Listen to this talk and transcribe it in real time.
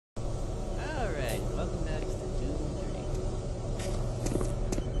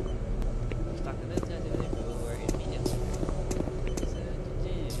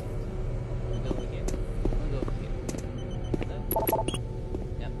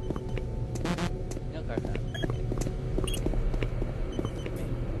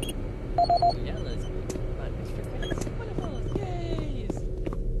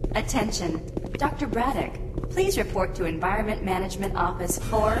Attention. Dr. Braddock, please report to Environment Management Office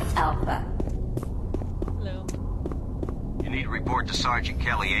 4 Alpha. Hello. You need to report to Sergeant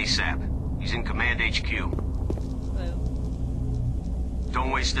Kelly ASAP. He's in Command HQ. Hello.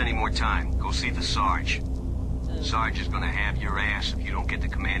 Don't waste any more time. Go see the Sarge. Sarge is gonna have your ass if you don't get to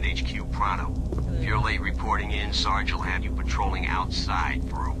Command HQ pronto. If you're late reporting in, Sarge will have you patrolling outside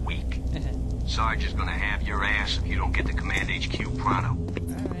for a week. Sarge is gonna have your ass if you don't get to Command HQ pronto.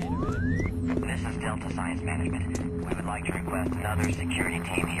 This is Delta Science Management. We would like to request another security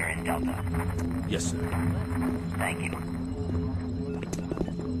team here in Delta. Yes, sir. Thank you.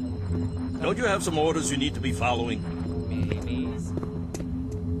 Don't you have some orders you need to be following? Mayonnaise.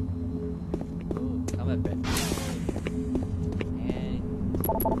 Oh, combat bread. And...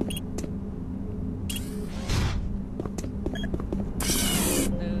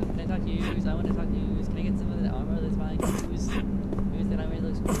 Hello, can I talk to you? I want to talk to you. Can I get some of the armor that's fine? Who's that armor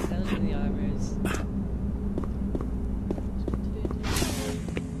looks cool? Can I look at the armors?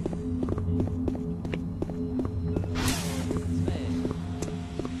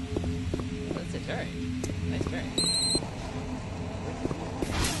 That's a turret. Nice turret.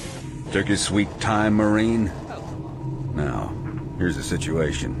 Took your sweet time, Marine? Oh. Now, here's the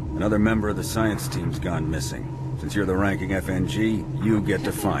situation. Another member of the science team's gone missing. Since you're the ranking FNG, you get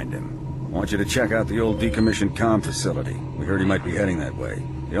to find him. I want you to check out the old decommissioned comm facility. We heard he might be heading that way.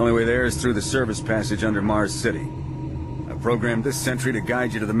 The only way there is through the service passage under Mars City. I've programmed this sentry to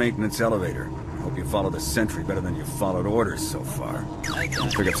guide you to the maintenance elevator. I hope you follow the sentry better than you've followed orders so far. Pick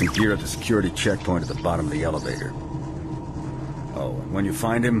up some gear at the security checkpoint at the bottom of the elevator. Oh, and when you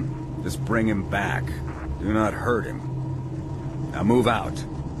find him, just bring him back. Do not hurt him. Now move out.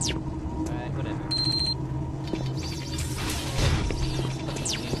 Alright, whatever.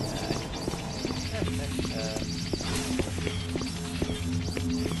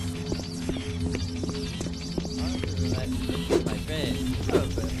 My friend.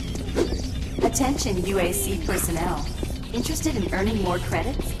 Attention UAC personnel. Interested in earning more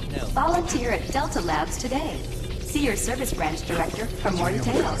credits? No. Volunteer at Delta Labs today. See your service branch director for more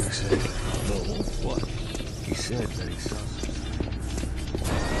details. What? He said that he saw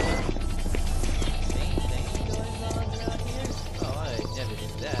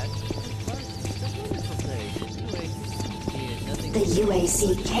The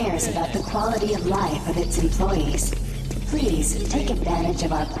UAC cares about the quality of life of its employees. Please take advantage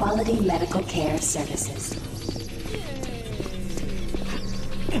of our quality medical care services.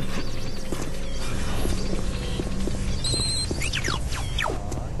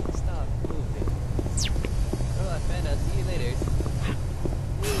 Stop moving. Oh, I found out. See you later.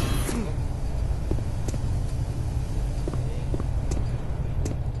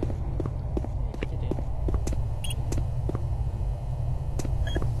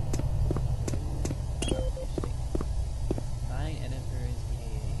 Find Edinburgh's PA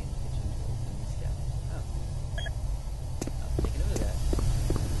in the kitchen to open the scout. Oh. I'll take note of that.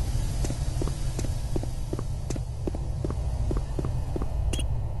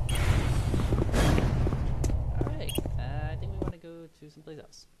 Alright, I think we want to go to someplace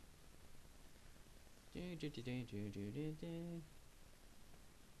else.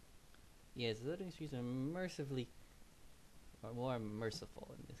 Yes, loading screens are more merciful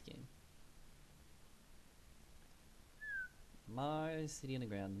in this game. Mars City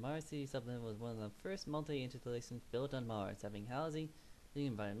Underground. Mars City Supplement was one of the first multi-installations built on Mars, having housing, the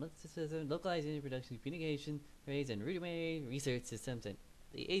environmental system, localized production, communication, trades, and rudimentary research systems. And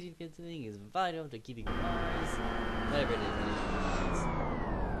the aging facility is vital to keeping Mars, whatever it is.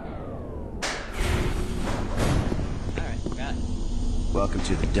 Alright, got it. Welcome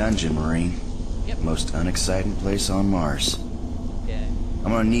to the dungeon, Marine. Yep. Most unexciting place on Mars. Okay.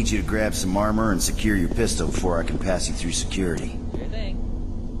 I'm gonna need you to grab some armor and secure your pistol before I can pass you through security. Sure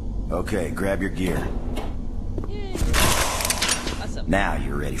thing. Okay, grab your gear. Yay. Awesome. Now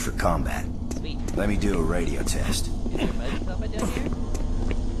you're ready for combat. Sweet. Let me do a radio test. Is there a medical combat down here?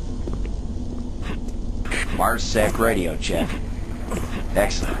 MarsSec radio check.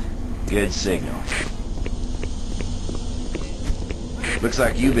 Excellent. Good signal. Looks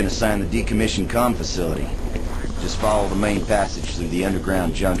like you've been assigned the decommissioned comm facility. Just follow the main passage through the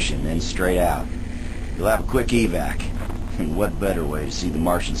underground junction, then straight out. You'll have a quick evac. And what better way to see the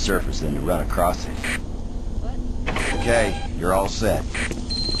Martian surface than to run across it? What? Okay, you're all set. I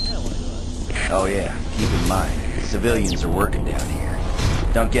don't want to go outside. Oh yeah, keep in mind, civilians are working down here.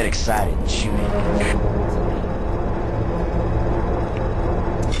 Don't get excited and shoot it.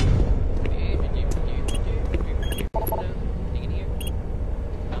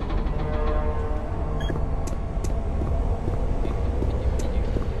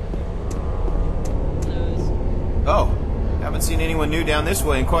 new down this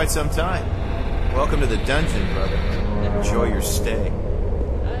way in quite some time. Welcome to the dungeon, brother. Enjoy your stay.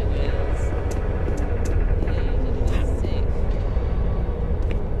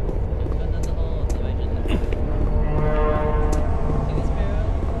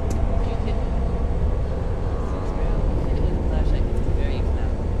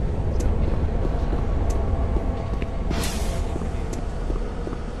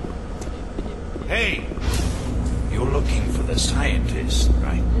 Hey, you're looking for the scientist,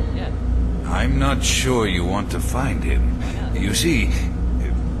 right? Yeah. I'm not sure you want to find him. You see,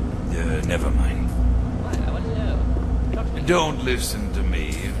 never mind. What? I want to know. Talk to me. Don't listen to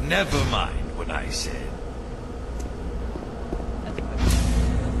me. Never mind what I said. That's a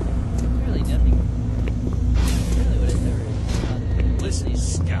question. Really nothing. Really what it's ever. Listen,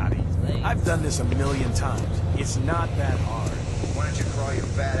 Scotty, I've done this a million times. It's not that hard. Why don't you crawl your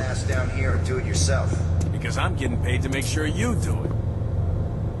fat ass down here and do it yourself? Because I'm getting paid to make sure you do it.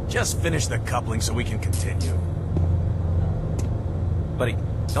 Just finish the coupling so we can continue. Buddy,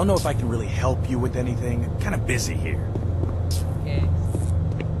 don't know if I can really help you with anything. I'm kind of busy here. Okay.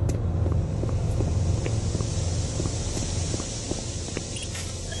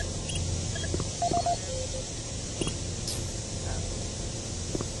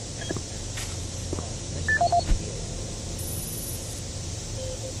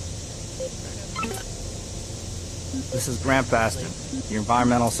 This is Grant Baston, your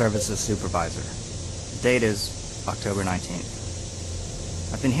Environmental Services Supervisor. The date is October 19th.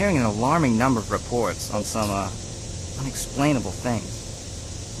 I've been hearing an alarming number of reports on some, unexplainable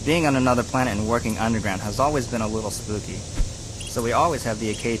things. Being on another planet and working underground has always been a little spooky, so we always have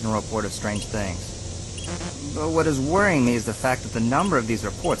the occasional report of strange things. But what is worrying me is the fact that the number of these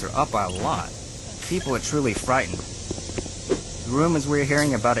reports are up by a lot. People are truly frightened. The rumors we're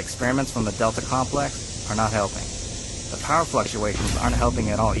hearing about experiments from the Delta Complex are not helping. The power fluctuations aren't helping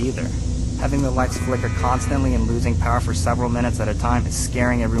at all either. Having the lights flicker constantly and losing power for several minutes at a time is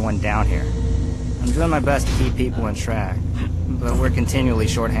scaring everyone down here. I'm doing my best to keep people in track, but we're continually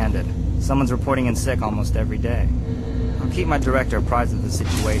short-handed. Someone's reporting in sick almost every day. I'll keep my director apprised of the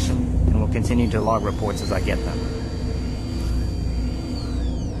situation, and will continue to log reports as I get them.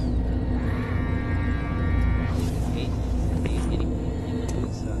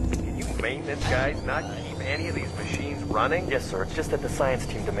 Can you maintenance guys not keep any of these machines running? Yes, sir. It's just that the science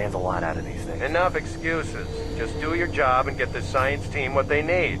team demands a lot out of these things. Enough excuses. Just do your job and get the science team what they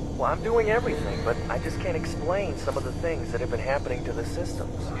need. Well, I'm doing everything, but I just can't explain some of the things that have been happening to the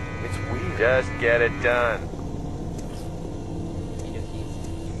systems. It's weird. Just get it done.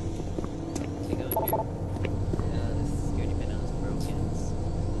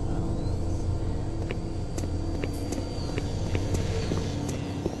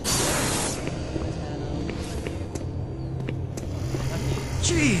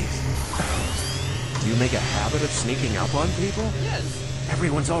 Jeez! Do you make a habit of sneaking up on people? Yes.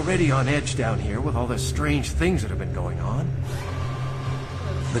 Everyone's already on edge down here with all the strange things that have been going on.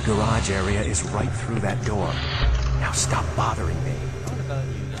 The garage area is right through that door. Now stop bothering me. What about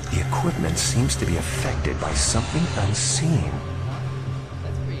you? The equipment seems to be affected by something unseen.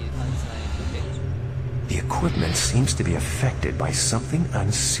 That's pretty unscientific. The equipment seems to be affected by something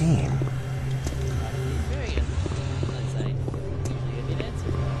unseen. Very unscientific. Usually give me an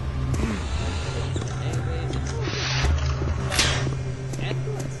answer.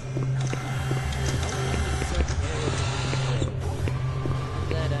 Ambulance. I'm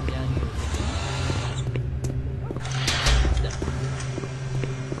glad I'm down here.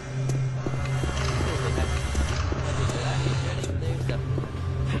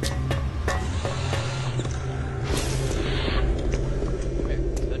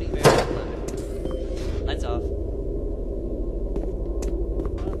 Lights off.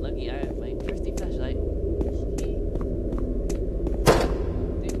 Oh, lucky I have my thirsty flashlight.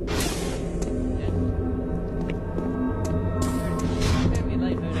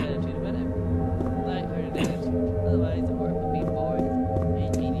 Otherwise, the work would be bored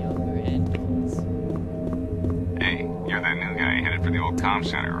and mediocre and pointless. Hey, you're that new guy headed for the old comm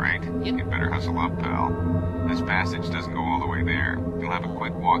center, right? Yep. You better hustle up, pal. This passage doesn't go all the way there. You'll have a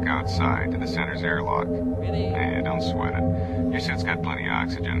quick walk outside to the center's airlock. Really? Hey, don't sweat it. Your suit's got plenty of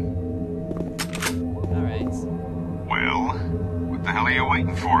oxygen. Alright. Well, what the hell are you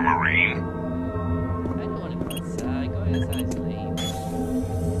waiting for, Marine? I don't want to go outside. Going outside is lame.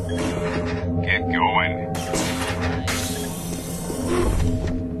 Get going.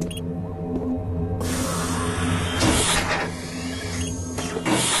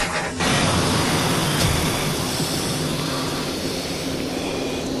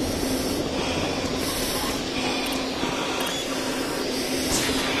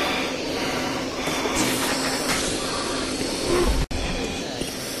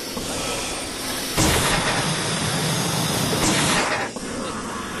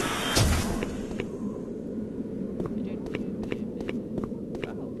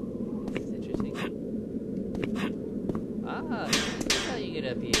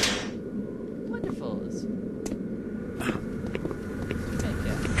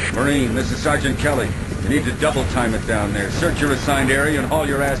 Marine, this is Sergeant Kelly. You need to double time it down there. Search your assigned area and haul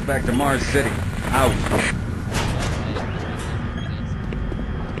your ass back to Mars City. Out.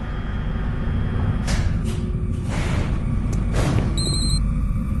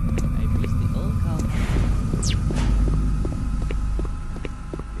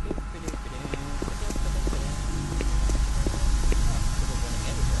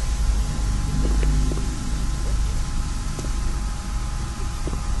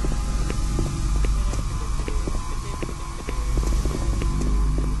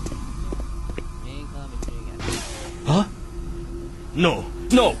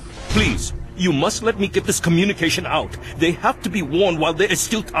 No, please. You must let me get this communication out. They have to be warned while there is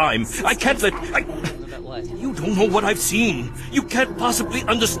still time. I can't let... You don't know what I've seen. You can't possibly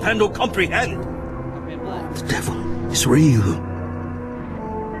understand or comprehend. The devil is real.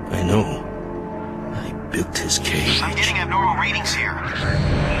 I know. I built his cage. I'm getting abnormal readings here.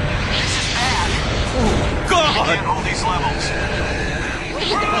 This is bad. Oh, God! I can't hold these levels.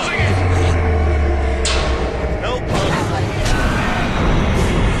 We're losing it! Help us!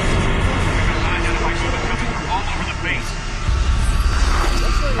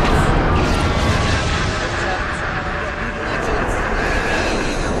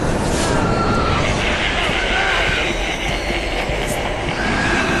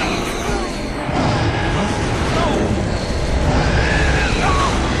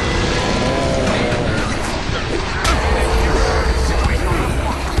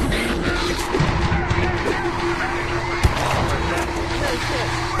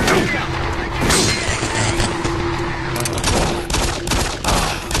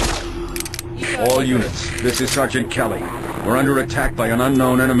 All units, this is Sergeant Kelly. We're under attack by an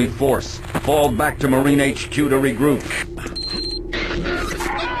unknown enemy force. Fall back to Marine HQ to regroup.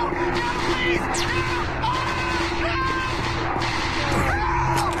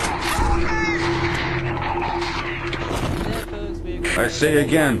 I say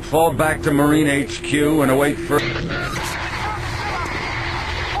again, fall back to Marine HQ and await further...